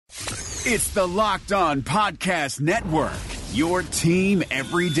It's the Locked On Podcast Network, your team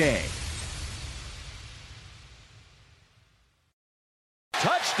every day.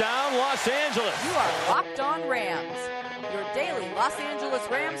 Touchdown, Los Angeles. You are Locked On Rams, your daily Los Angeles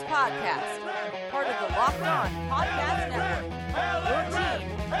Rams podcast. Part of the Locked On Podcast Network,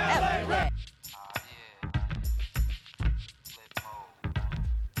 your team every day.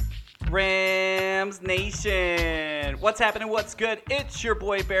 Rams Nation, what's happening? What's good? It's your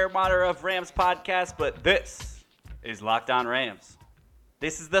boy Bear, moderator of Rams Podcast, but this is Locked On Rams.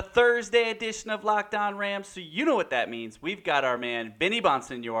 This is the Thursday edition of Locked On Rams, so you know what that means. We've got our man Vinny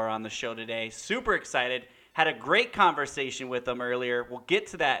Bonsignore on the show today. Super excited. Had a great conversation with him earlier. We'll get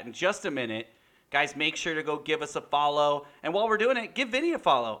to that in just a minute. Guys, make sure to go give us a follow. And while we're doing it, give Vinny a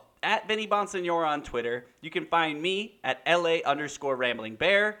follow. At Vinny Bonsignore on Twitter. You can find me at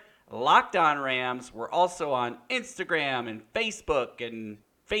LA_RamblingBear. Locked On Rams. We're also on Instagram and Facebook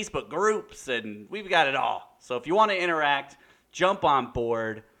groups, and we've got it all. So if you want to interact, jump on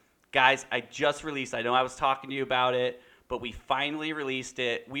board. Guys, I just released, I know I was talking to you about it, but we finally released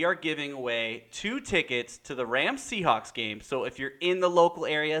it. We are giving away 2 tickets to the Rams-Seahawks game. So if you're in the local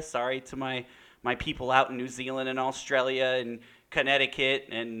area, sorry to my people out in New Zealand and Australia and Connecticut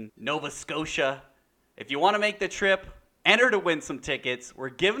and Nova Scotia, if you want to make the trip, enter to win some tickets. We're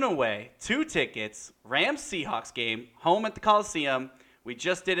giving away 2 tickets, Rams-Seahawks game, home at the Coliseum. We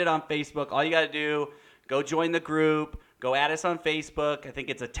just did it on Facebook. All you got to do, go join the group, go add us on Facebook. I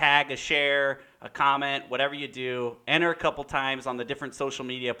think it's a tag, a share, a comment, whatever you do. Enter a couple times on the different social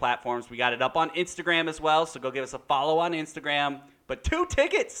media platforms. We got it up on Instagram as well, so go give us a follow on Instagram. But 2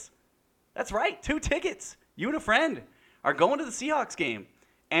 tickets. That's right, 2 tickets. You and a friend are going to the Seahawks game.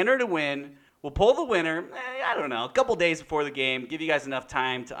 Enter to win. We'll pull the winner, I don't know, a couple days before the game, give you guys enough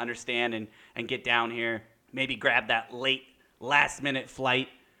time to understand and get down here, maybe grab that last-minute flight.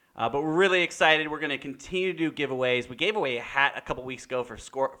 But we're really excited. We're going to continue to do giveaways. We gave away a hat a couple weeks ago for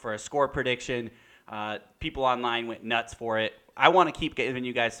a score prediction. People online went nuts for it. I want to keep giving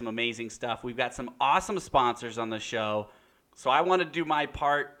you guys some amazing stuff. We've got some awesome sponsors on the show. So I want to do my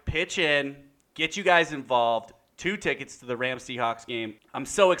part, pitch in, get you guys involved. 2 tickets to the Rams-Seahawks game. I'm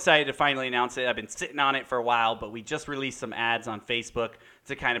so excited to finally announce it. I've been sitting on it for a while, but we just released some ads on Facebook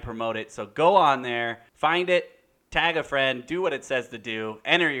to kind of promote it. So go on there, find it, tag a friend, do what it says to do,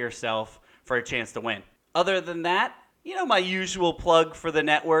 enter yourself for a chance to win. Other than that, you know my usual plug for the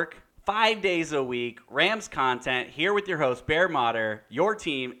network. 5 days a week, Rams content, here with your host, Bear Motter, your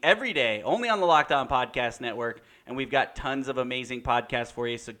team, every day, only on the Locked On Podcast Network. And we've got tons of amazing podcasts for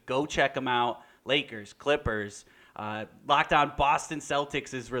you, so go check them out. Lakers, Clippers, Locked On Boston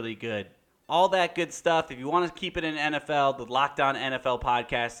Celtics is really good. All that good stuff. If you want to keep it in NFL, the Locked On NFL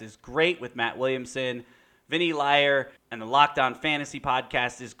podcast is great with Matt Williamson, Vinny Liar, and the Locked On Fantasy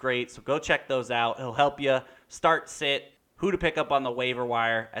podcast is great. So go check those out. He'll help you start, sit, who to pick up on the waiver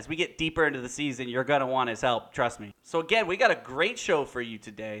wire. As we get deeper into the season, you're going to want his help. Trust me. So again, we got a great show for you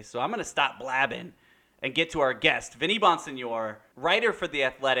today. So I'm going to stop blabbing and get to our guest, Vinny Bonsignore, writer for The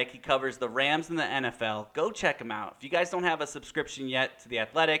Athletic. He covers the Rams and the NFL. Go check him out. If you guys don't have a subscription yet to The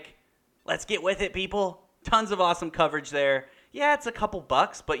Athletic, let's get with it, people. Tons of awesome coverage there. Yeah, it's a couple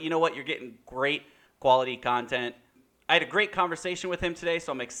bucks, but you know what? You're getting great quality content. I had a great conversation with him today,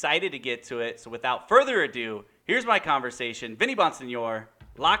 so I'm excited to get to it. So without further ado, here's my conversation. Vinny Bonsignore,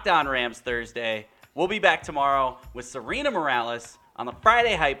 Locked On Rams Thursday. We'll be back tomorrow with Serena Morales on the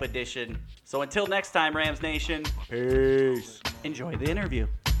Friday Hype Edition. So until next time, Rams Nation, peace. Enjoy the interview.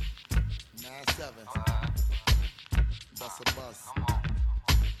 9-7. Bust a bus.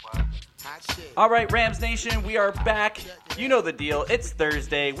 Hot shit. All right, Rams Nation, we are back. You know the deal. It's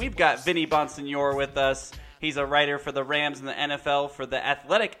Thursday. We've got Vinny Bonsignore with us. He's a writer for the Rams and the NFL for The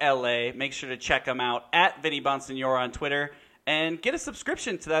Athletic LA. Make sure to check him out at Vinny Bonsignore on Twitter and get a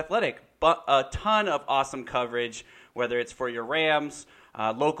subscription to The Athletic. But a ton of awesome coverage, whether it's for your Rams,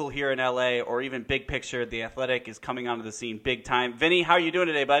 local here in LA, or even big picture. The Athletic is coming onto the scene big time. Vinny, how are you doing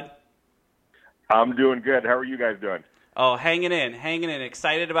today, bud? I'm doing good. How are you guys doing? Oh, hanging in.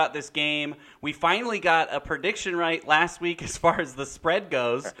 Excited about this game. We finally got a prediction right last week as far as the spread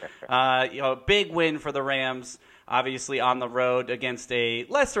goes. Big win for the Rams, obviously on the road against a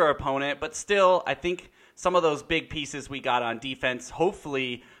lesser opponent, but still, I think some of those big pieces we got on defense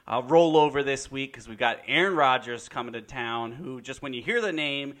hopefully roll over this week, because we've got Aaron Rodgers coming to town, who just when you hear the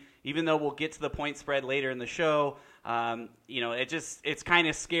name, even though we'll get to the point spread later in the show, it's kind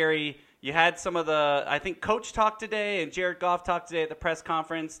of scary. You had some of I think Coach talked today and Jared Goff talked today at the press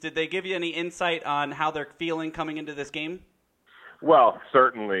conference. Did they give you any insight on how they're feeling coming into this game? Well,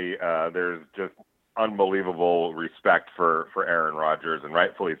 certainly there's just unbelievable respect for Aaron Rodgers, and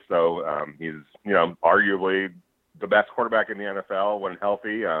rightfully so. He's, arguably the best quarterback in the NFL when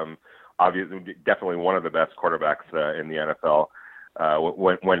healthy. Obviously, definitely one of the best quarterbacks in the NFL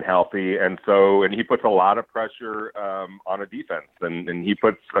when healthy. And he puts a lot of pressure on a defense, and he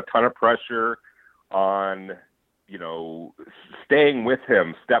puts a ton of pressure on, staying with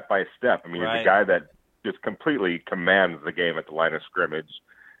him step by step. I mean, Right. He's a guy that just completely commands the game at the line of scrimmage,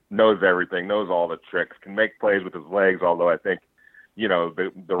 knows everything, knows all the tricks, can make plays with his legs, although I think,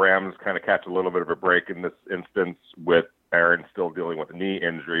 the Rams kind of catch a little bit of a break in this instance with Aaron still dealing with a knee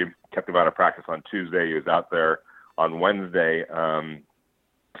injury. Kept him out of practice on Tuesday. He was out there on Wednesday.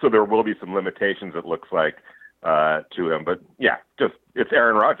 So there will be some limitations, it looks like, to him. But, yeah, it's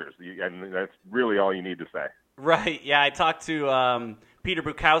Aaron Rodgers, and that's really all you need to say. Right. Yeah, I talked to Peter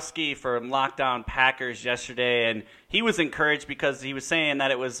Bukowski from Locked On Packers yesterday, and he was encouraged because he was saying that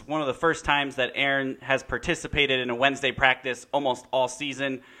it was one of the first times that Aaron has participated in a Wednesday practice almost all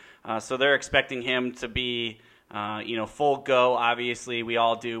season. So they're expecting him to be, full go. Obviously, we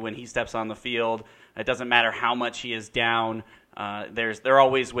all do when he steps on the field. It doesn't matter how much he is down. They're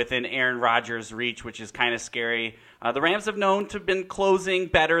always within Aaron Rodgers' reach, which is kind of scary. The Rams have known to have been closing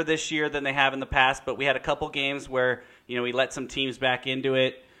better this year than they have in the past, but we had a couple games where we let some teams back into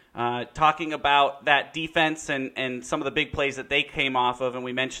it. Talking about that defense and some of the big plays that they came off of, and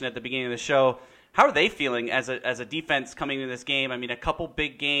we mentioned at the beginning of the show, how are they feeling as a defense coming into this game? I mean, a couple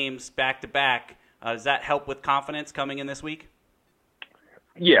big games back to back. Does that help with confidence coming in this week?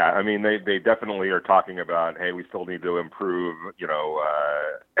 Yeah, I mean, they definitely are talking about, hey, we still need to improve.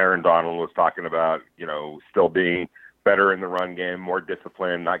 Aaron Donald was talking about, still being better in the run game, more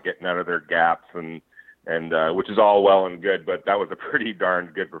disciplined, not getting out of their gaps, and which is all well and good, but that was a pretty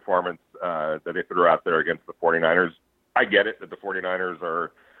darn good performance that they threw out there against the 49ers. I get it that the 49ers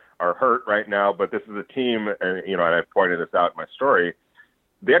are hurt right now, but this is a team, and I pointed this out in my story.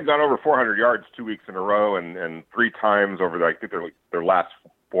 They had gone over 400 yards 2 weeks in a row and three times over, I think, their last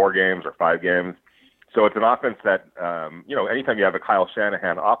 4 games or 5 games. So it's an offense that, anytime you have a Kyle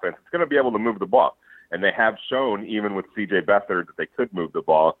Shanahan offense, it's going to be able to move the ball. And they have shown, even with C.J. Beathard, that they could move the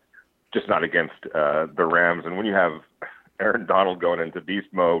ball, just not against the Rams. And when you have Aaron Donald going into beast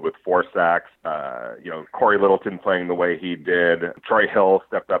mode with 4 sacks, Corey Littleton playing the way he did, Troy Hill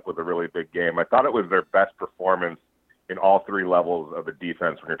stepped up with a really big game. I thought it was their best performance in all 3 levels of the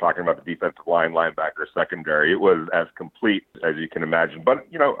defense. When you're talking about the defensive line, linebacker, secondary, it was as complete as you can imagine. But,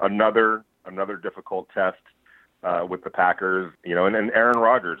 another difficult test with the Packers, and Aaron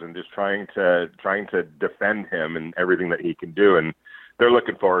Rodgers, and just trying to defend him and everything that he can do. And they're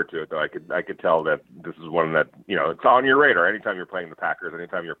looking forward to it, though. I could tell that this is one that, it's on your radar. Anytime you're playing the Packers,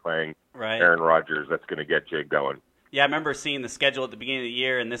 anytime you're playing Aaron Rodgers, that's going to get you going. Yeah, I remember seeing the schedule at the beginning of the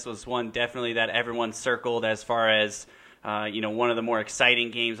year, and this was one definitely that everyone circled as far as one of the more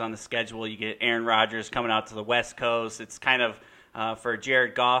exciting games on the schedule. You get Aaron Rodgers coming out to the West Coast. It's kind of, for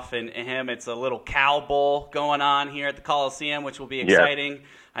Jared Goff and him, it's a little Cow Bowl going on here at the Coliseum, which will be exciting. Yeah.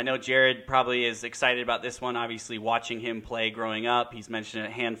 I know Jared probably is excited about this one, obviously watching him play growing up. He's mentioned it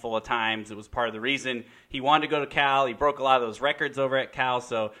a handful of times. It was part of the reason he wanted to go to Cal. He broke a lot of those records over at Cal,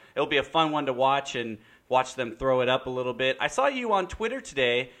 so it'll be a fun one to watch and watch them throw it up a little bit. I saw you on Twitter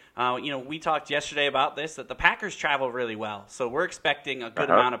today. We talked yesterday about this, that the Packers travel really well. So we're expecting a good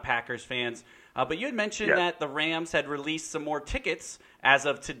amount of Packers fans. But you had mentioned that the Rams had released some more tickets as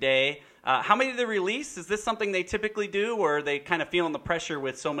of today. How many did they release? Is this something they typically do, or are they kind of feeling the pressure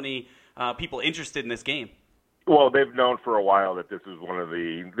with so many people interested in this game? Well, they've known for a while that this was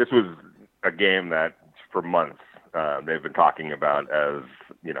a game that for months they've been talking about as,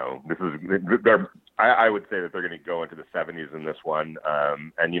 I would say that they're going to go into the 70s in this one.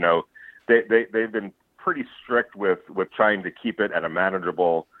 They've been pretty strict with trying to keep it at a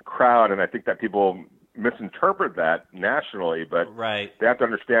manageable crowd. And I think that people misinterpret that nationally, but they have to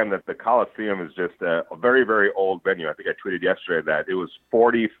understand that the Coliseum is just a very, very old venue. I think I tweeted yesterday that it was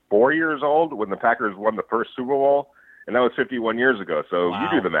 44 years old when the Packers won the first Super Bowl, and that was 51 years ago. So you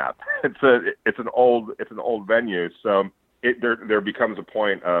do the math. It's an old venue. So there becomes a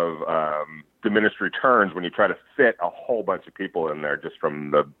point of diminished returns when you try to fit a whole bunch of people in there, just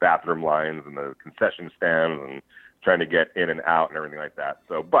from the bathroom lines and the concession stands and trying to get in and out and everything like that.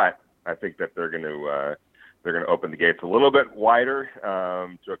 So, but I think that they're going to they're going to open the gates a little bit wider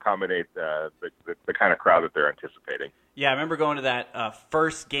to accommodate the kind of crowd that they're anticipating. Yeah, I remember going to that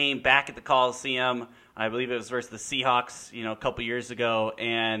first game back at the Coliseum. I believe it was versus the Seahawks, a couple years ago,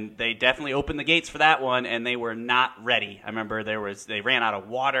 and they definitely opened the gates for that one, and they were not ready. I remember they ran out of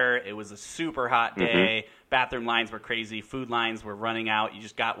water. It was a super hot day. Bathroom lines were crazy. Food lines were running out. You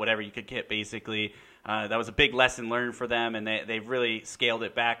just got whatever you could get, basically. That was a big lesson learned for them, and they've really scaled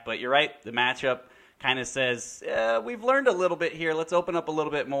it back. But you're right, the matchup kind of says, we've learned a little bit here. Let's open up a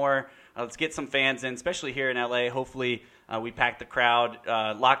little bit more. Let's get some fans in, especially here in L.A. Hopefully we pack the crowd.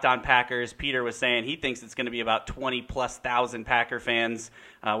 Locked On Packers, Peter was saying he thinks it's going to be about 20,000+ Packer fans,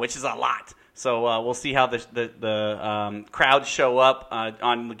 which is a lot. So we'll see how the crowds show up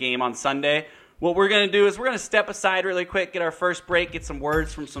on the game on Sunday. What we're going to do is we're going to step aside really quick, get our first break, get some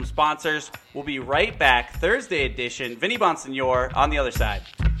words from some sponsors. We'll be right back. Thursday edition. Vinny Bonsignore on the other side.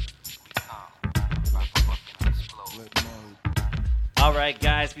 All right,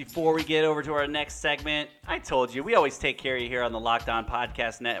 guys, before we get over to our next segment, I told you, we always take care of you here on the Locked On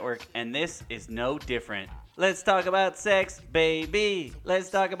Podcast Network, and this is no different. Let's talk about sex, baby.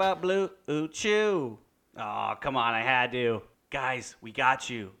 Let's talk about Blue Chew. Oh, come on, I had to. Guys, we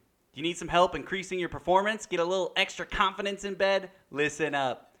got you. Do you need some help increasing your performance? Get a little extra confidence in bed? Listen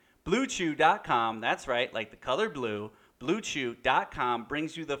up. BlueChew.com, that's right, like the color blue. BlueChew.com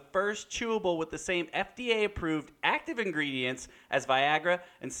brings you the first chewable with the same FDA-approved active ingredients as Viagra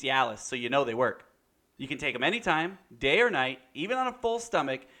and Cialis, so you know they work. You can take them anytime, day or night, even on a full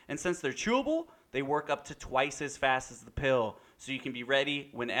stomach, and since they're chewable, they work up to twice as fast as the pill, so you can be ready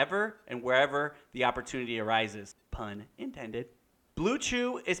whenever and wherever the opportunity arises. Pun intended. Blue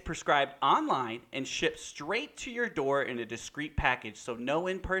Chew is prescribed online and shipped straight to your door in a discreet package, so no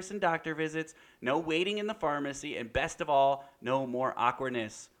in-person doctor visits, no waiting in the pharmacy, and best of all, no more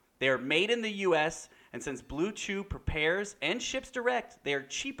awkwardness. They are made in the U.S., and since Blue Chew prepares and ships direct, they are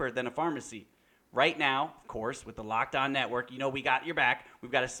cheaper than a pharmacy. Right now, of course, with the Locked On Network, we got your back.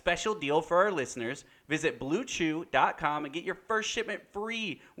 We've got a special deal for our listeners. Visit BlueChew.com and get your first shipment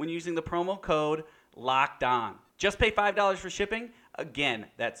free when using the promo code LOCKEDON. Just pay $5 for shipping. Again,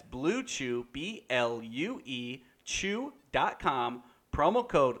 that's Blue Chew, BLUE, chew.com, promo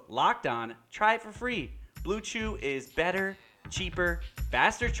code Locked On. Try it for free. Blue Chew is better, cheaper,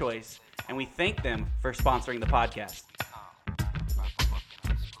 faster choice, and we thank them for sponsoring the podcast.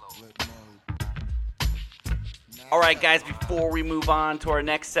 All right, guys, before we move on to our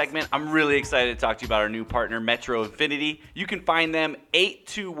next segment, I'm really excited to talk to you about our new partner, Metro Infinity. You can find them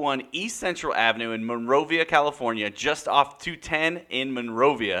 821 East Central Avenue in Monrovia, California, just off 210 in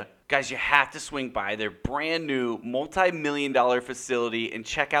Monrovia. Guys, you have to swing by their brand new multi-million-dollar facility and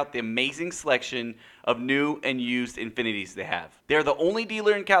check out the amazing selection of new and used Infinities they have. They're the only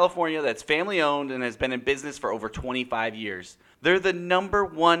dealer in California that's family-owned and has been in business for over 25 years. They're the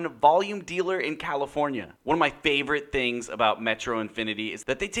 #1 volume dealer in California. One of my favorite things about Metro Infinity is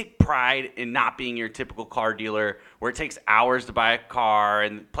that they take pride in not being your typical car dealer where it takes hours to buy a car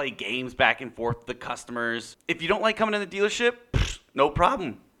and play games back and forth with the customers. If you don't like coming to the dealership, no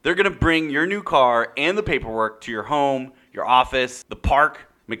problem. They're going to bring your new car and the paperwork to your home, your office, the park,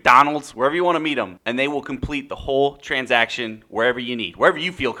 McDonald's, wherever you want to meet them, and they will complete the whole transaction wherever you need. Wherever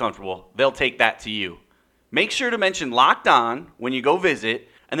you feel comfortable, they'll take that to you. Make sure to mention Locked On when you go visit,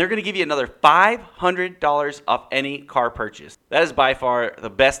 and they're going to give you another $500 off any car purchase. That is by far the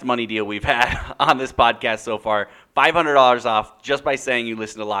best money deal we've had on this podcast so far. $500 off just by saying you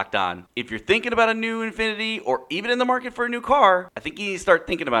listen to Locked On. If you're thinking about a new Infinity or even in the market for a new car, I think you need to start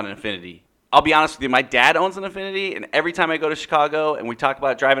thinking about an Infinity. I'll be honest with you, my dad owns an Infinity, and every time I go to Chicago and we talk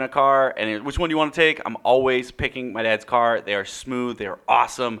about driving a car and which one do you want to take, I'm always picking my dad's car. They are smooth. They are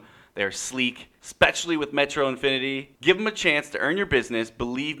awesome. They're sleek, especially with Metro Infinity. Give them a chance to earn your business.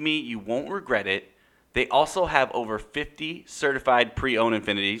 Believe me, you won't regret it. They also have over 50 certified pre-owned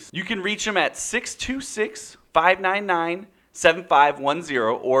Infinities. You can reach them at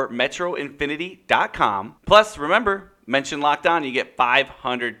 626-599-7510 or metroinfinity.com. Plus, remember, mention Locked On, you get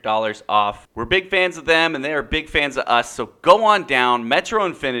 $500 off. We're big fans of them, and they are big fans of us. So go on down, Metro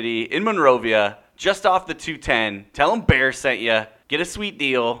Infinity in Monrovia, just off the 210. Tell them Bear sent you. Get a sweet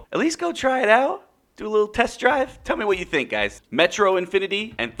deal. At least go try it out. Do a little test drive. Tell me what you think, guys. Metro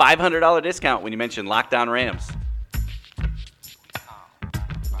Infinity and $500 discount when you mention Locked On Rams.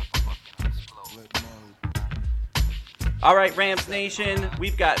 All right, Rams Nation.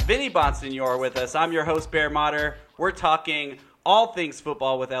 We've got Vinny Bonsignore with us. I'm your host, Bear Motter. We're talking all things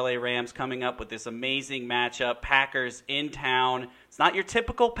football with LA Rams coming up with this amazing matchup. Packers in town. It's not your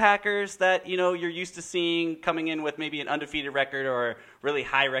typical Packers that, you're used to seeing coming in with maybe an undefeated record or a really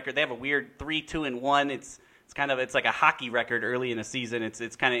high record. They have a weird 3-2-1. It's It's like a hockey record early in a season.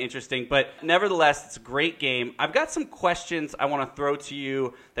 It's kind of interesting, but nevertheless, it's a great game. I've got some questions I want to throw to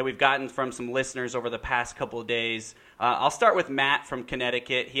you that we've gotten from some listeners over the past couple of days. I'll start with Matt from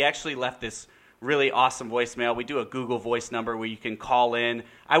Connecticut. He actually left this really awesome voicemail. We do a Google Voice number where you can call in.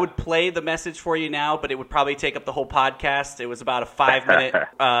 I would play the message for you now, but it would probably take up the whole podcast. It was about a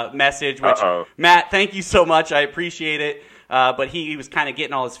 5-minute message, which, Matt, thank you so much. I appreciate it. But he was kind of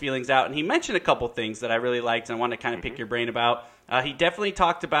getting all his feelings out, and he mentioned a couple things that I really liked and I wanted to kind of pick your brain about. He definitely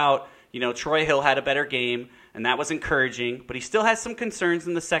talked about, Troy Hill had a better game, and that was encouraging, but he still has some concerns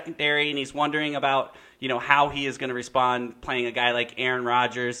in the secondary, and he's wondering about, how he is going to respond playing a guy like Aaron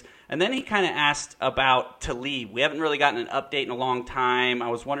Rodgers. And then he kind of asked about Talib. We haven't really gotten an update in a long time. I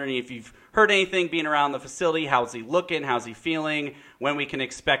was wondering if you've heard anything being around the facility. How's he looking? How's he feeling? When we can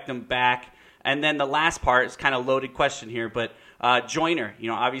expect him back? And then the last part is kind of a loaded question here, but Joyner,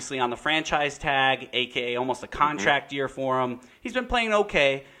 obviously on the franchise tag, a.k.a. almost a contract year for him. He's been playing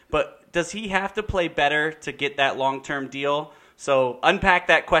okay, but does he have to play better to get that long-term deal? So unpack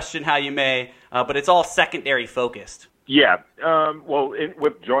that question how you may, but it's all secondary focused. Yeah.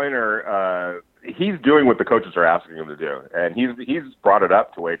 With Joyner, he's doing what the coaches are asking him to do, and he's brought it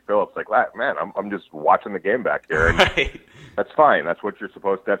up to Wade Phillips, like, man, I'm just watching the game back here. And right. That's fine. That's what you're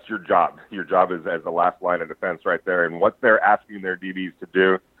supposed to. That's your job. Your job is as the last line of defense right there. And what they're asking their DBs to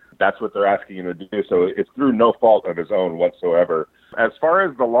do, that's what they're asking him to do. So it's through no fault of his own whatsoever. As far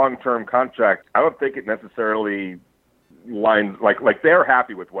as the long-term contract, I don't think it necessarily lines like they're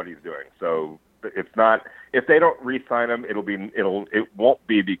happy with what he's doing. So it's not, if they don't re-sign him, it won't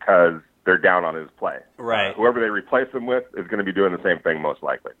be because they're down on his play. Right. Whoever they replace him with is going to be doing the same thing most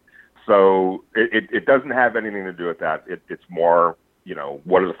likely. So it doesn't have anything to do with that. It's more,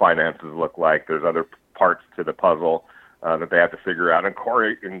 what do the finances look like? There's other parts to the puzzle that they have to figure out. And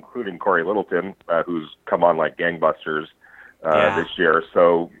including Corey Littleton, who's come on like gangbusters this year.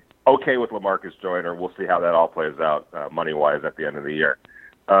 So okay with LaMarcus Joyner. We'll see how that all plays out money-wise at the end of the year.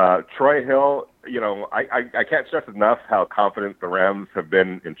 Troy Hill, I can't stress enough how confident the Rams have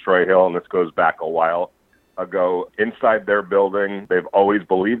been in Troy Hill, and this goes back a while ago. Inside their building, they've always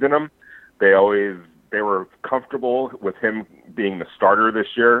believed in him. They were comfortable with him being the starter this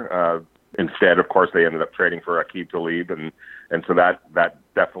year. Instead, of course, they ended up trading for Aqib Talib, and so that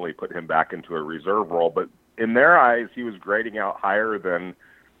definitely put him back into a reserve role. But in their eyes, he was grading out higher than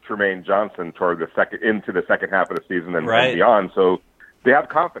Tremaine Johnson into the second half of the season and beyond. So they have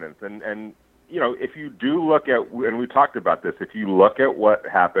confidence. And if you do look at, and we talked about this, if you look at what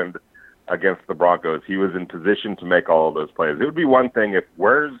happened against the Broncos, he was in position to make all of those plays. It would be one thing if,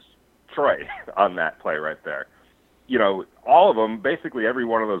 where's Troy on that play right there? All of them, basically every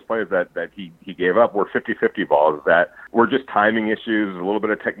one of those plays that he gave up were 50-50 balls that were just timing issues, a little bit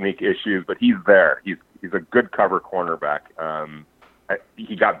of technique issues, but he's there. He's a good cover cornerback.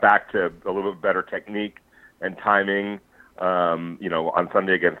 He got back to a little bit better technique and timing. On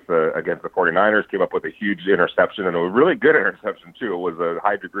Sunday against the 49ers, came up with a huge interception, and a really good interception too. It was a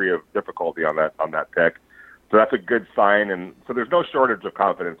high degree of difficulty on that pick. So that's a good sign. And so there's no shortage of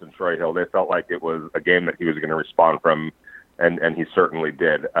confidence in Troy Hill. They felt like it was a game that he was going to respond from, and he certainly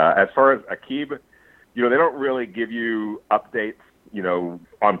did. As far as Aqib, they don't really give you updates,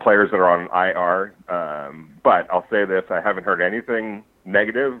 on players that are on IR. But I'll say this, I haven't heard anything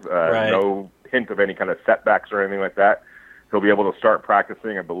negative, no hint of any kind of setbacks or anything like that. He'll be able to start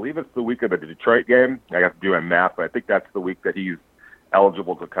practicing. I believe it's the week of the Detroit game. I have to do my math, but I think that's the week that he's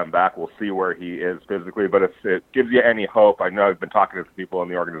eligible to come back. We'll see where he is physically, but if it gives you any hope, I know I've been talking to people in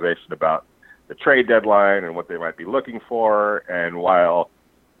the organization about the trade deadline and what they might be looking for, and while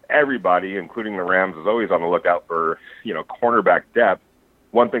everybody, including the Rams, is always on the lookout for, cornerback depth,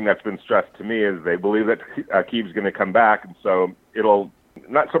 one thing that's been stressed to me is they believe that Aqib's going to come back, and so it'll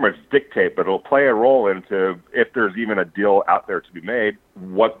not so much dictate, but it'll play a role into, if there's even a deal out there to be made,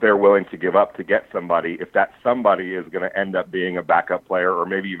 what they're willing to give up to get somebody, if that somebody is going to end up being a backup player or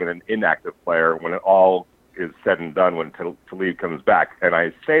maybe even an inactive player when it all is said and done when Talib comes back. And I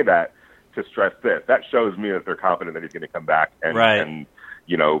say that to stress this. That shows me that they're confident that he's going to come back and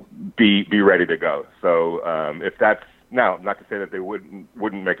be ready to go. So if that's, now, not to say that they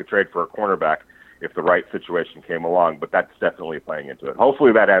wouldn't make a trade for a cornerback if the right situation came along, but that's definitely playing into it.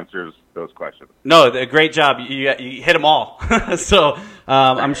 Hopefully that answers those questions. No, great job. You hit them all. So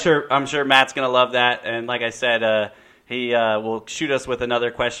I'm sure Matt's going to love that. And like I said, he will shoot us with another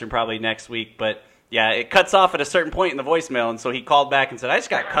question probably next week. But yeah, it cuts off at a certain point in the voicemail, and so he called back and said, I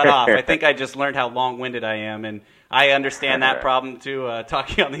just got cut off. I think I just learned how long-winded I am, and I understand that problem too,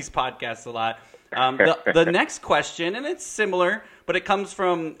 talking on these podcasts a lot. The next question, and it's similar, but it comes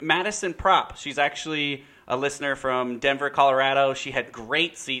from Madison Prop. She's actually a listener from Denver, Colorado. She had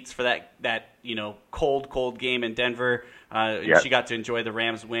great seats for that cold game in Denver. She got to enjoy the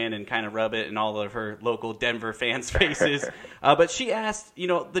Rams win and kind of rub it in all of her local Denver fans' faces. But she asked,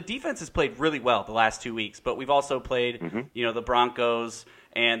 the defense has played really well the last 2 weeks, but we've also played, the Broncos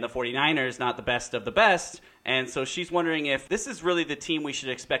and the 49ers, not the best of the best. And so she's wondering if this is really the team we should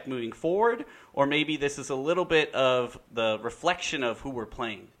expect moving forward, or maybe this is a little bit of the reflection of who we're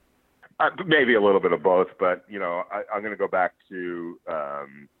playing. Maybe a little bit of both, but, I'm going to go back to,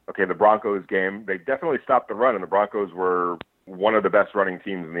 the Broncos game. They definitely stopped the run, and the Broncos were one of the best running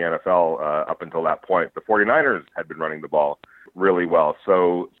teams in the NFL up until that point. The 49ers had been running the ball really well.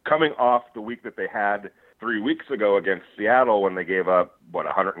 So coming off the week that they had 3 weeks ago against Seattle when they gave up,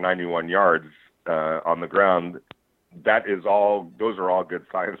 191 yards on the ground, those are all good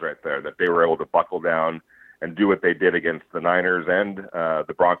signs right there, that they were able to buckle down and do what they did against the Niners and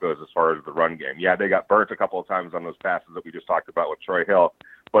the Broncos as far as the run game. Yeah, they got burnt a couple of times on those passes that we just talked about with Troy Hill.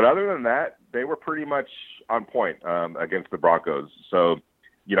 But other than that, they were pretty much on point against the Broncos. So,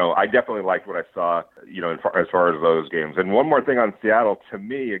 I definitely liked what I saw, as far as those games. And one more thing on Seattle, to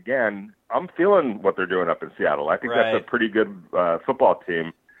me, again, I'm feeling what they're doing up in Seattle. I think that's a pretty good football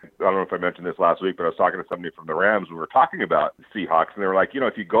team. I don't know if I mentioned this last week, but I was talking to somebody from the Rams. We were talking about the Seahawks, and they were like,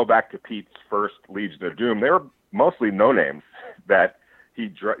 if you go back to Pete's first Legion of Doom, they were mostly no-names that he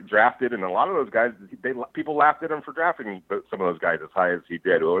drafted, and a lot of those guys, people laughed at him for drafting some of those guys as high as he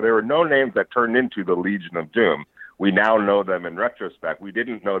did. Well, there were no-names that turned into the Legion of Doom. We now know them in retrospect. We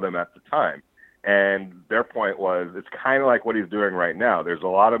didn't know them at the time. And their point was, it's kind of like what he's doing right now. There's a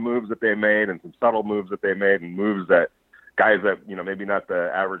lot of moves that they made and some subtle moves that they made and moves that guys that, maybe not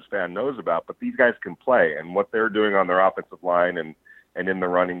the average fan knows about, but these guys can play. And what they're doing on their offensive line and in the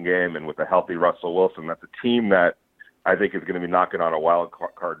running game and with a healthy Russell Wilson, that's a team that I think is going to be knocking on a wild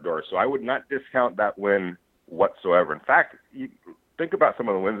card door. So I would not discount that win whatsoever. In fact, you think about some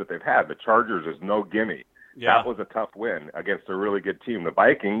of the wins that they've had. The Chargers is no gimme. Yeah. That was a tough win against a really good team. The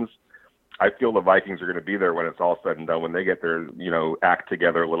Vikings, I feel the Vikings are going to be there when it's all said and done, when they get their, act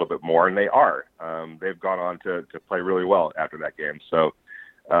together a little bit more, and they are. They've gone on to play really well after that game. So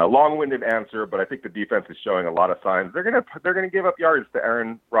long-winded answer, but I think the defense is showing a lot of signs. They're going to give up yards to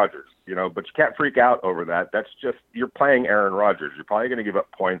Aaron Rodgers, but you can't freak out over that. That's just, you're playing Aaron Rodgers. You're probably going to give up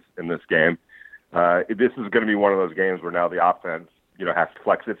points in this game. This is going to be one of those games where now the offense, has to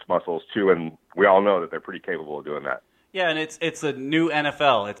flex its muscles too, and we all know that they're pretty capable of doing that. Yeah, and it's a new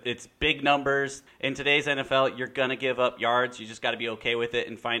NFL. It's big numbers. In today's NFL, you're going to give up yards. You just got to be okay with it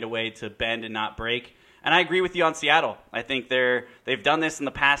and find a way to bend and not break. And I agree with you on Seattle. I think they've done this in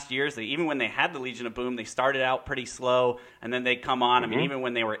the past years. Even when they had the Legion of Boom, they started out pretty slow, and then they come on. Mm-hmm. I mean, even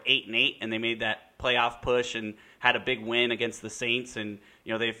when they were 8-8 and they made that playoff push and had a big win against the Saints, and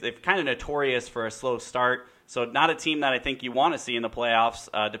they've kind of notorious for a slow start. So not a team that I think you want to see in the playoffs,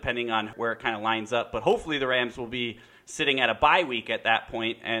 depending on where it kind of lines up. But hopefully the Rams will be sitting at a bye week at that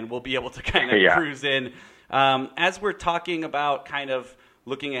point, and we'll be able to kind of cruise in. As we're talking about kind of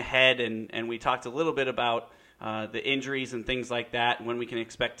looking ahead, and we talked a little bit about the injuries and things like that, and when we can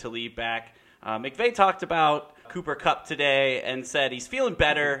expect to leave back. McVay talked about Cooper Kupp today and said he's feeling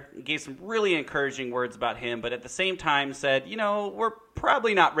better, gave some really encouraging words about him, but at the same time said, we're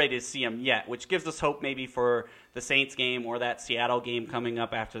probably not ready to see him yet, which gives us hope maybe for the Saints game or that Seattle game coming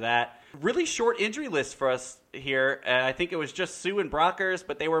up after that. Really short injury list for us here. I think it was just Sue and Brockers,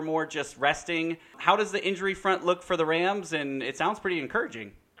 but they were more just resting. How does the injury front look for the Rams? And it sounds pretty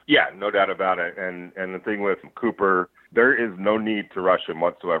encouraging. Yeah, no doubt about it. And the thing with Cooper, there is no need to rush him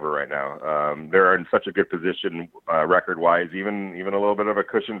whatsoever right now. They're in such a good position record-wise, even a little bit of a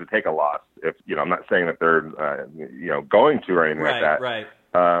cushion to take a loss. If I'm not saying that they're going to or anything like that. Right.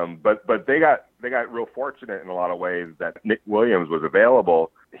 But they got real fortunate in a lot of ways that Nick Williams was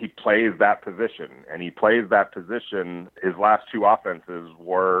available. He plays that position, and he plays that position. His last two offenses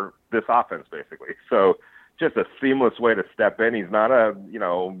were this offense, basically. So just a seamless way to step in. He's not a,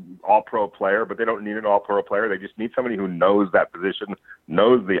 all-pro player, but they don't need an all-pro player. They just need somebody who knows that position,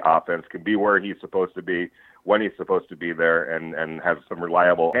 knows the offense, can be where he's supposed to be, when he's supposed to be there, and has some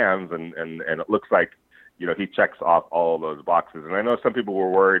reliable hands. And it looks like, he checks off all of those boxes. And I know some people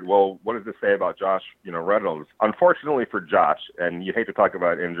were worried, well, what does this say about Josh, Reynolds? Unfortunately for Josh, and you hate to talk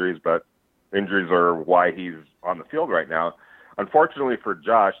about injuries, but injuries are why he's on the field right now. Unfortunately for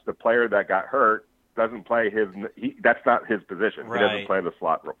Josh, the player that got hurt doesn't play that's not his position. Right. He doesn't play the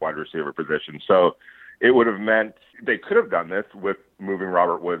slot wide receiver position. So it would have meant they could have done this with moving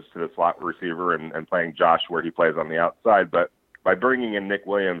Robert Woods to the slot receiver and playing Josh where he plays on the outside. But by bringing in Nick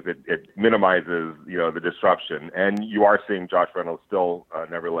Williams, it minimizes, the disruption. And you are seeing Josh Reynolds still,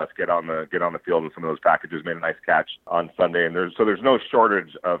 nevertheless, get on the field in some of those packages. Made a nice catch on Sunday, and there's no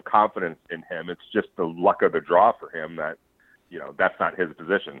shortage of confidence in him. It's just the luck of the draw for him that, that's not his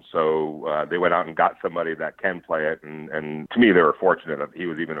position. So they went out and got somebody that can play it, and to me, they were fortunate that he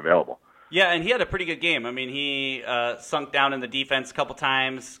was even available. Yeah, and he had a pretty good game. I mean, he sunk down in the defense a couple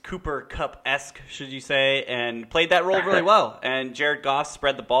times, Cooper Kupp-esque, should you say, and played that role really well. And Jared Goff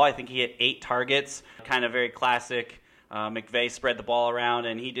spread the ball. I think he had 8 targets, kind of very classic. McVay spread the ball around,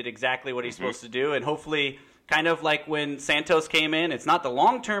 and he did exactly what he's supposed to do. And hopefully, kind of like when Santos came in, it's not the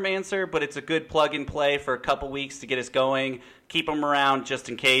long-term answer, but it's a good plug-and-play for a couple weeks to get us going, keep him around just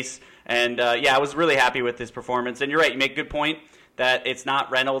in case. And, I was really happy with his performance. And you're right, you make a good point that it's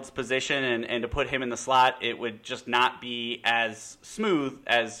not Reynolds' position, and to put him in the slot, it would just not be as smooth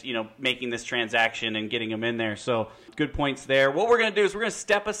as, making this transaction and getting him in there. So good points there. What we're going to do is we're going to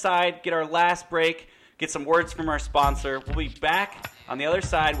step aside, get our last break, get some words from our sponsor. We'll be back on the other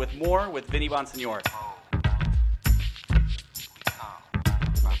side with more with Vinny Bonsignore.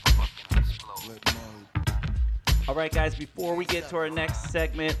 All right, guys, before we get to our next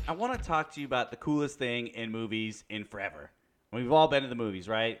segment, I want to talk to you about the coolest thing in movies in forever. We've all been to the movies,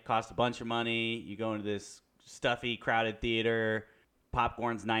 right? It costs a bunch of money. You go into this stuffy, crowded theater.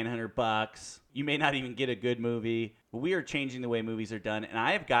 Popcorn's $900. You may not even get a good movie. But we are changing the way movies are done, and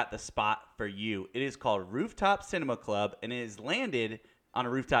I have got the spot for you. It is called Rooftop Cinema Club, and it is landed on a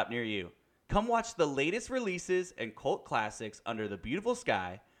rooftop near you. Come watch the latest releases and cult classics under the beautiful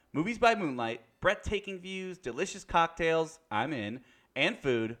sky, movies by moonlight, breathtaking views, delicious cocktails, I'm in, and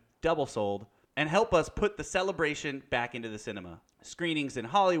food, double sold, and help us put the celebration back into the cinema. Screenings in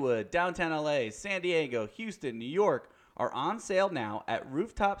Hollywood, downtown LA, San Diego, Houston, New York are on sale now at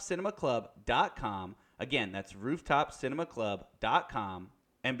rooftopcinemaclub.com. Again, that's rooftopcinemaclub.com.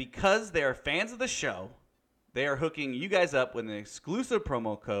 And because they are fans of the show, they are hooking you guys up with an exclusive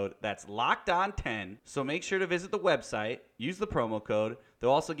promo code that's LOCKEDON10. So make sure to visit the website, use the promo code. They'll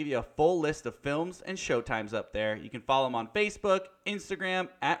also give you a full list of films and showtimes up there. You can follow them on Facebook, Instagram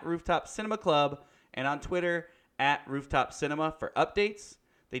at Rooftop Cinema Club, and on Twitter at Rooftop Cinema for updates.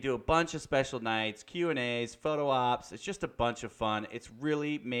 They do a bunch of special nights, Q&As, photo ops. It's just a bunch of fun. It's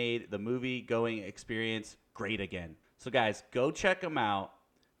really made the movie-going experience great again. So guys, go check them out.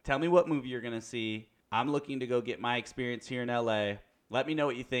 Tell me what movie you're going to see. I'm looking to go get my experience here in LA. Let me know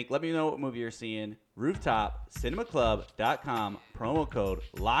what you think. Let me know what movie you're seeing. RooftopCinemaclub.com, promo code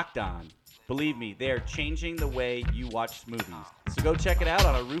LOCKEDON. Believe me, they are changing the way you watch movies. So go check it out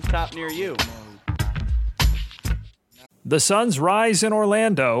on a rooftop near you. The Suns rise in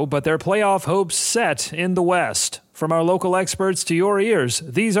Orlando, but their playoff hopes set in the West. From our local experts to your ears,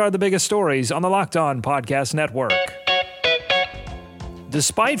 these are the biggest stories on the Locked On Podcast Network.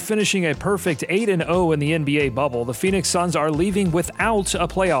 Despite finishing a perfect 8-0 in the NBA bubble, the Phoenix Suns are leaving without a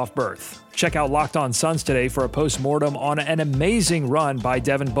playoff berth. Check out Locked On Suns today for a post-mortem on an amazing run by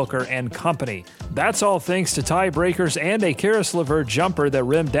Devin Booker and company. That's all thanks to tiebreakers and a Karis LeVert jumper that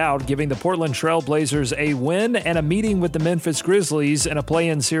rimmed out, giving the Portland Trail Blazers a win and a meeting with the Memphis Grizzlies in a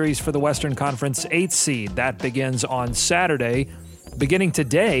play-in series for the Western Conference 8th seed. That begins on Saturday. Beginning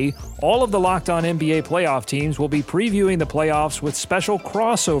today, all of the Locked On NBA playoff teams will be previewing the playoffs with special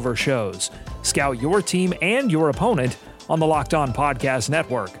crossover shows. Scout your team and your opponent on the Locked On Podcast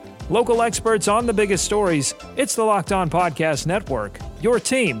Network. Local experts on the biggest stories. It's the Locked On Podcast Network. Your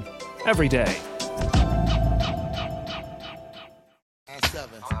team every day.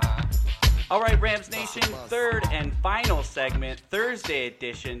 All right, Rams Nation, third and final segment, Thursday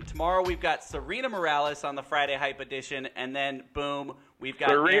edition. Tomorrow we've got Serena Morales on the Friday Hype edition, and then, boom, we've got...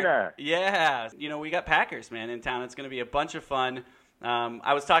 Serena! Yeah, we got Packers, man, in town. It's going to be a bunch of fun.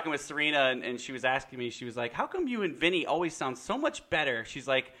 I was talking with Serena, and she was asking me, she was like, how come you and Vinny always sound so much better? She's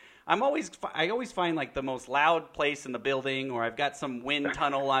like, I always find like the most loud place in the building, or I've got some wind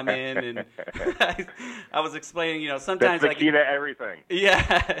tunnel I'm in, and I was explaining, sometimes that's the key to everything.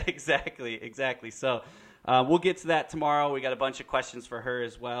 Yeah, exactly. So we'll get to that tomorrow. We got a bunch of questions for her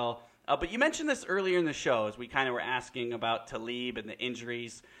as well. But you mentioned this earlier in the show as we kind of were asking about Talib and the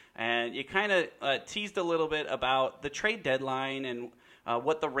injuries, and you kind of teased a little bit about the trade deadline and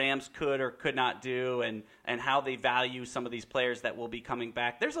what the Rams could or could not do, and how they value some of these players that will be coming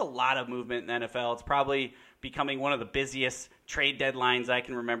back. There's a lot of movement in the NFL. It's probably becoming one of the busiest trade deadlines I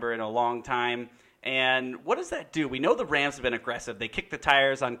can remember in a long time. And what does that do? We know the Rams have been aggressive. They kicked the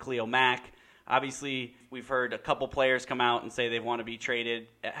tires on Khalil Mack. Obviously, we've heard a couple players come out and say they want to be traded.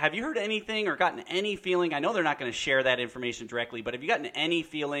 Have you heard anything or gotten any feeling? I know they're not going to share that information directly, but have you gotten any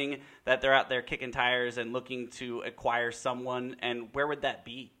feeling that they're out there kicking tires and looking to acquire someone, and where would that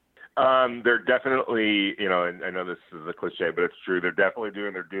be? They're definitely, and I know this is a cliche, but it's true. They're definitely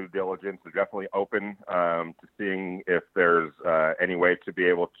doing their due diligence. They're definitely open to seeing if there's any way to be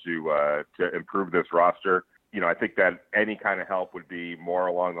able to improve this roster. I think that any kind of help would be more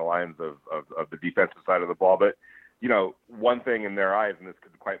along the lines of the defensive side of the ball. But, one thing in their eyes, and this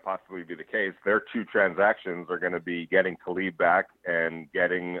could quite possibly be the case, their two transactions are going to be getting Talib back and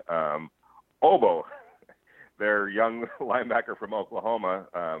getting Obo, their young linebacker from Oklahoma,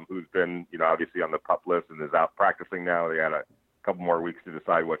 who's been, obviously on the PUP list and is out practicing now. They had a couple more weeks to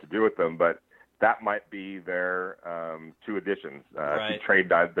decide what to do with them. But that might be their two additions, two trade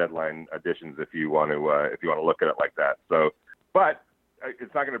deadline additions, if you want to look at it like that. So, but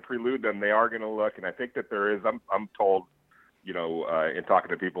it's not going to prelude them. They are going to look, and I think that there is. I'm told, in talking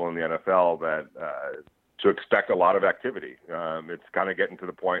to people in the NFL that to expect a lot of activity. It's kind of getting to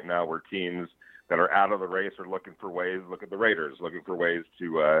the point now where teams that are out of the race are looking for ways. Look at the Raiders, looking for ways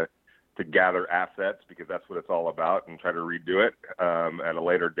to gather assets, because that's what it's all about, and try to redo it at a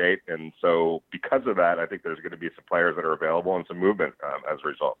later date. And so because of that, I think there's going to be some players that are available and some movement as a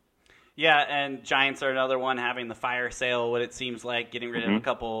result. Yeah, and Giants are another one having the fire sale, what it seems like, getting rid of a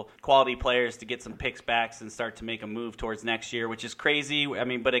couple quality players to get some picks back and start to make a move towards next year, which is crazy. I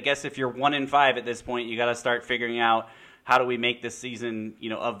mean, but I guess if you're 1-5 at this point, you got to start figuring out how do we make this season,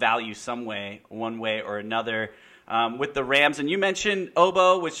 of value some way, one way or another. With the Rams, and you mentioned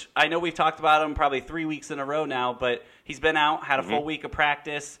Obo, which I know we've talked about him probably 3 weeks in a row now, but he's been out, had a full week of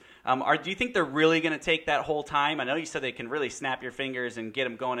practice. Do you think they're really going to take that whole time? I know you said they can really snap your fingers and get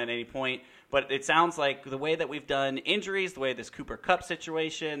him going at any point, but it sounds like the way that we've done injuries, the way this Cooper Kupp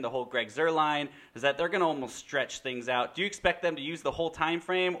situation, the whole Greg Zuerlein, is that they're going to almost stretch things out. Do you expect them to use the whole time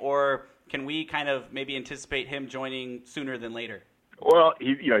frame, or can we kind of maybe anticipate him joining sooner than later? Well,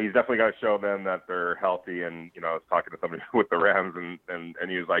 he's definitely got to show them that they're healthy. And, I was talking to somebody with the Rams, and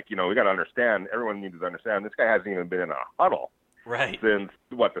he was like, we got to understand, everyone needs to understand, this guy hasn't even been in a huddle since,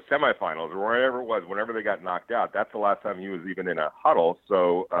 the semifinals or wherever it was, whenever they got knocked out. That's the last time he was even in a huddle.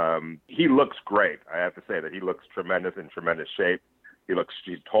 So he looks great. I have to say that he looks tremendous, in tremendous shape. He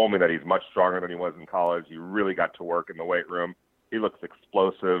told me that he's much stronger than he was in college. He really got to work in the weight room. He looks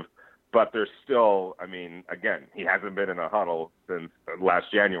explosive. But there's still, again, he hasn't been in a huddle since last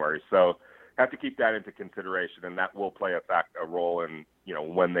January. So have to keep that into consideration, and that will play a role in,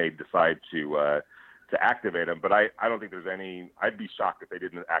 when they decide to activate him. But I don't think there's any – I'd be shocked if they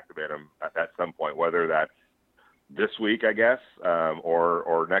didn't activate him at some point, whether that's this week, I guess,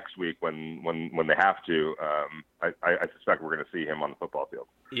 or next week when they have to. I suspect we're going to see him on the football field.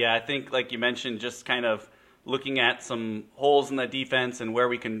 Yeah, I think, like you mentioned, just kind of – looking at some holes in the defense and where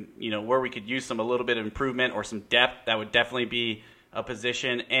we can, where we could use a little bit of improvement or some depth, that would definitely be a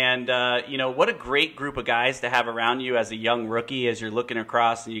position. And, what a great group of guys to have around you as a young rookie as you're looking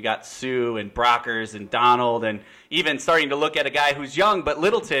across, and you got Sue and Brockers and Donald, and even starting to look at a guy who's young, but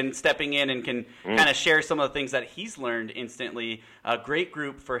Littleton stepping in and can kind of share some of the things that he's learned instantly. A great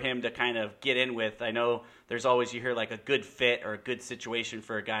group for him to kind of get in with. I know there's always, you hear like a good fit or a good situation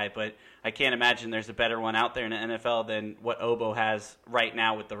for a guy, but I can't imagine there's a better one out there in the NFL than what Obo has right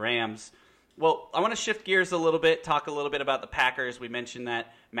now with the Rams. Well, I want to shift gears a little bit, talk a little bit about the Packers. We mentioned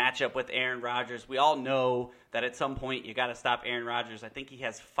that matchup with Aaron Rodgers. We all know that at some point you got to stop Aaron Rodgers. I think he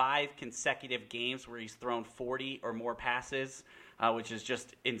has 5 consecutive games where he's thrown 40 or more passes, which is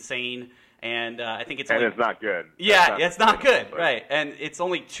just insane. And I think it's it's not good. Yeah, it's not good, right? And it's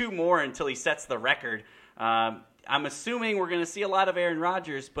only 2 more until he sets the record. I'm assuming we're going to see a lot of Aaron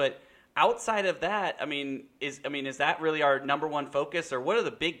Rodgers, but outside of that, is that really our number one focus, or what are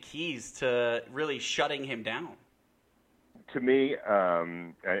the big keys to really shutting him down? To me,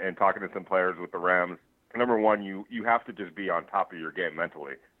 and talking to some players with the Rams, number one, you have to just be on top of your game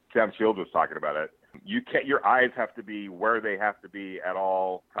mentally. Sam Shields was talking about it. Your eyes have to be where they have to be at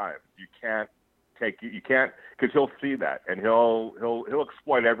all times. You can't, because he'll see that, and he'll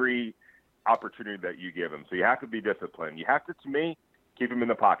exploit every opportunity that you give him. So you have to be disciplined. You have to me, keep him in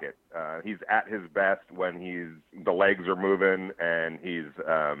the pocket. He's at his best when the legs are moving and he's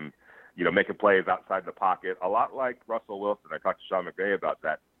making plays outside the pocket. A lot like Russell Wilson. I talked to Sean McVay about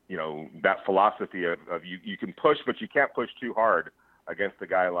that. That philosophy of you can push, but you can't push too hard against a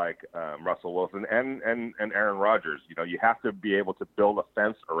guy like Russell Wilson and Aaron Rodgers. You have to be able to build a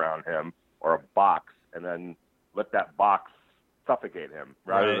fence around him or a box, and then let that box suffocate him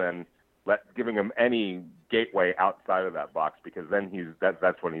rather than giving him any gateway outside of that box, because then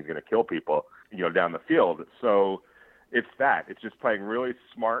that's when he's going to kill people, down the field. So it's just playing really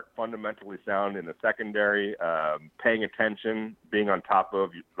smart, fundamentally sound in the secondary, paying attention, being on top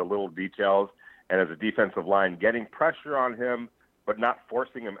of the little details, and as a defensive line, getting pressure on him, but not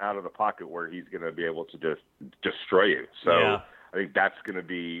forcing him out of the pocket where he's going to be able to just destroy you. So yeah. I think that's going to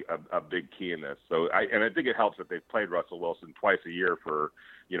be a big key in this. So I think it helps that they've played Russell Wilson twice a year for,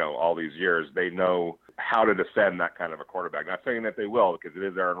 all these years. They know how to defend that kind of a quarterback. Not saying that they will, because it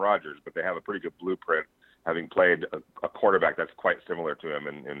is Aaron Rodgers, but they have a pretty good blueprint, having played a quarterback that's quite similar to him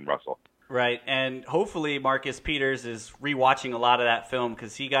in Russell. Right, and hopefully Marcus Peters is rewatching a lot of that film,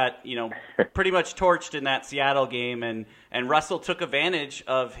 because he got, pretty much torched in that Seattle game, and Russell took advantage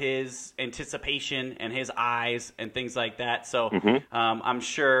of his anticipation and his eyes and things like that. So I'm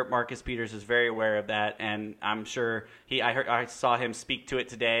sure Marcus Peters is very aware of that, and I'm sure I saw him speak to it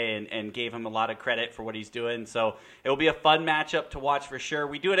today and gave him a lot of credit for what he's doing. So it will be a fun matchup to watch for sure.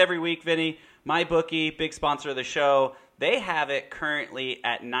 We do it every week, Vinny. MyBookie, big sponsor of the show. They have it currently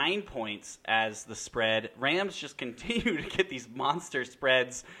at 9 points as the spread. Rams just continue to get these monster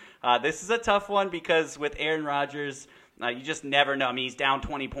spreads. This is a tough one because with Aaron Rodgers, you just never know. I mean, he's down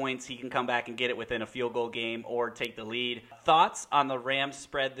 20 points. He can come back and get it within a field goal game or take the lead. Thoughts on the Rams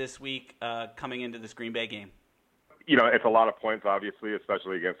spread this week coming into this Green Bay game? It's a lot of points, obviously,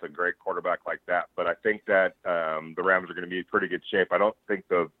 especially against a great quarterback like that. But I think that the Rams are going to be in pretty good shape. I don't think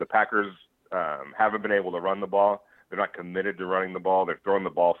the Packers haven't been able to run the ball. They're not committed to running the ball. They're throwing the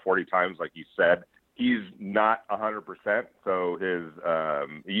ball 40 times, like you said. He's not 100%. So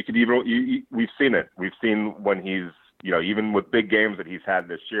we've seen it. We've seen when he's, even with big games that he's had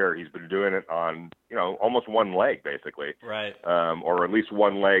this year, he's been doing it on, almost one leg, basically. Right. Or at least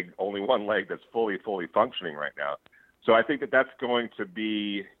only one leg that's fully functioning right now. So I think that's going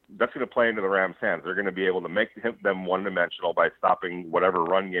to play into the Rams' hands. They're going to be able to make them one-dimensional by stopping whatever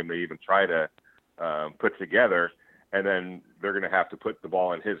run game they even try to put together. And then they're going to have to put the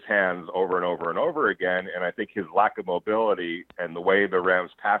ball in his hands over and over and over again. And I think his lack of mobility and the way the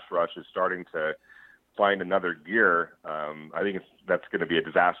Rams pass rush is starting to find another gear, I think that's going to be a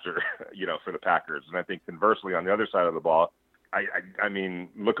disaster, for the Packers. And I think conversely, on the other side of the ball, I mean,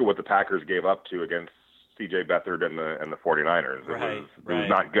 look at what the Packers gave up to against C.J. Beathard and the 49ers. It was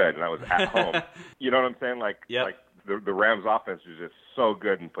not good, and that was at home. You know what I'm saying? Like the Rams' offense is just so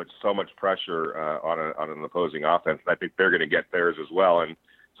good and puts so much pressure on an opposing offense. And I think they're going to get theirs as well. And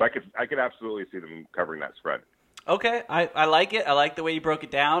so I could absolutely see them covering that spread. Okay, I like it. I like the way you broke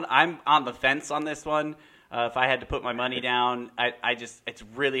it down. I'm on the fence on this one. If I had to put my money down, it's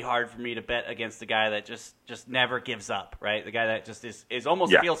really hard for me to bet against the guy that just never gives up, right? The guy that just is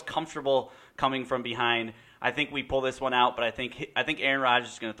almost feels comfortable coming from behind. I think we pull this one out, but I think Aaron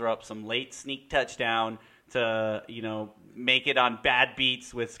Rodgers is going to throw up some late sneak touchdown to make it on bad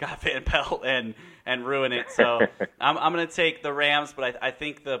beats with Scott Van Pelt and ruin it. So I'm going to take the Rams, but I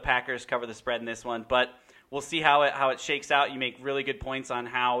think the Packers cover the spread in this one. But we'll see how it shakes out. You make really good points on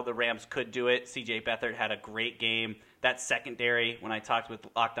how the Rams could do it. C.J. Beathard had a great game. That secondary, when I talked with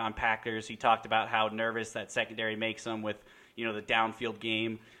Locked On Packers, he talked about how nervous that secondary makes them with the downfield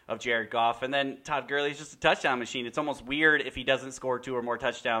game of Jared Goff. And then Todd Gurley's just a touchdown machine. It's almost weird if he doesn't score 2 or more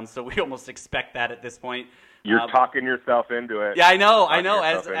touchdowns, so we almost expect that at this point. You're talking yourself into it. Yeah, I know.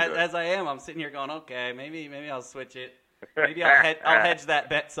 As I am, I'm sitting here going, okay, maybe I'll switch it. Maybe I'll hedge that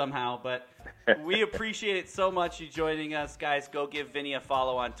bet somehow. But we appreciate it so much you joining us, guys. Go give Vinny a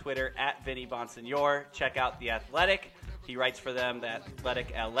follow on Twitter at Vinny Bonsignore. Check out The Athletic. He writes for them, The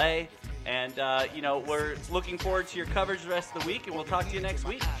Athletic LA. And, we're looking forward to your coverage the rest of the week, and we'll talk to you next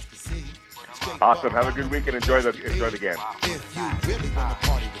week. Awesome. Have a good week and enjoy the game. If you really want to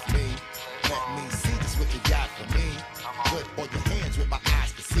party with me, let me see just what you got for me. Put all your hands with my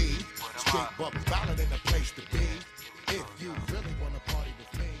eyes to see. Straight buck valid in the place to be. If you really want to party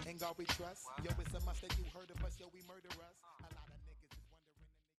with me, ain't God we trust. Yo, it's a must that you heard of us, yo, we murder us. A lot of niggas is wondering.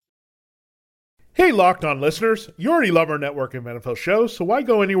 Hey, Locked On listeners, you already love our network of NFL shows, so why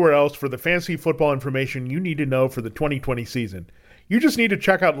go anywhere else for the fantasy football information you need to know for the 2020 season? You just need to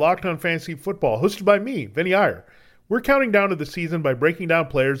check out Locked On Fantasy Football, hosted by me, Vinny Iyer. We're counting down to the season by breaking down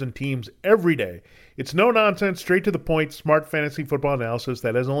players and teams every day. It's no nonsense, straight to the point, smart fantasy football analysis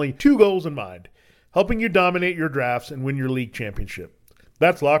that has only 2 goals in mind: helping you dominate your drafts and win your league championship.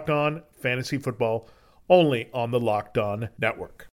 That's Locked On Fantasy Football, only on the Locked On Network.